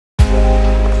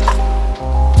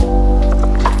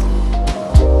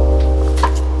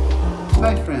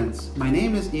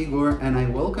is Igor and I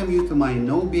welcome you to my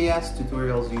NoBs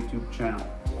Tutorials YouTube channel.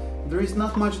 There is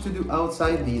not much to do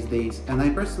outside these days and I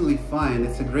personally find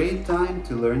it's a great time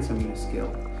to learn some new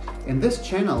skill. In this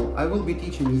channel, I will be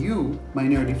teaching you, my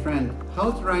nerdy friend,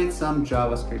 how to write some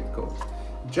JavaScript code.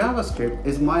 JavaScript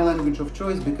is my language of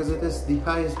choice because it is the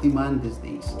highest demand these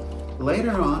days.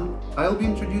 Later on, I'll be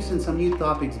introducing some new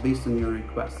topics based on your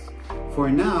requests. For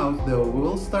now, though, we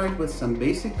will start with some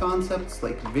basic concepts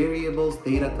like variables,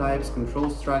 data types, control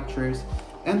structures,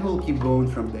 and we'll keep going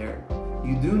from there.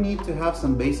 You do need to have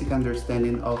some basic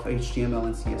understanding of HTML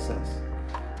and CSS.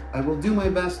 I will do my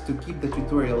best to keep the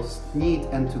tutorials neat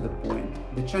and to the point.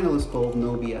 The channel is called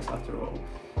NoBs after all.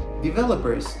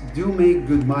 Developers do make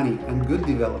good money and good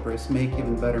developers make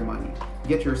even better money.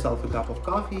 Get yourself a cup of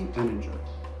coffee and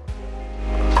enjoy.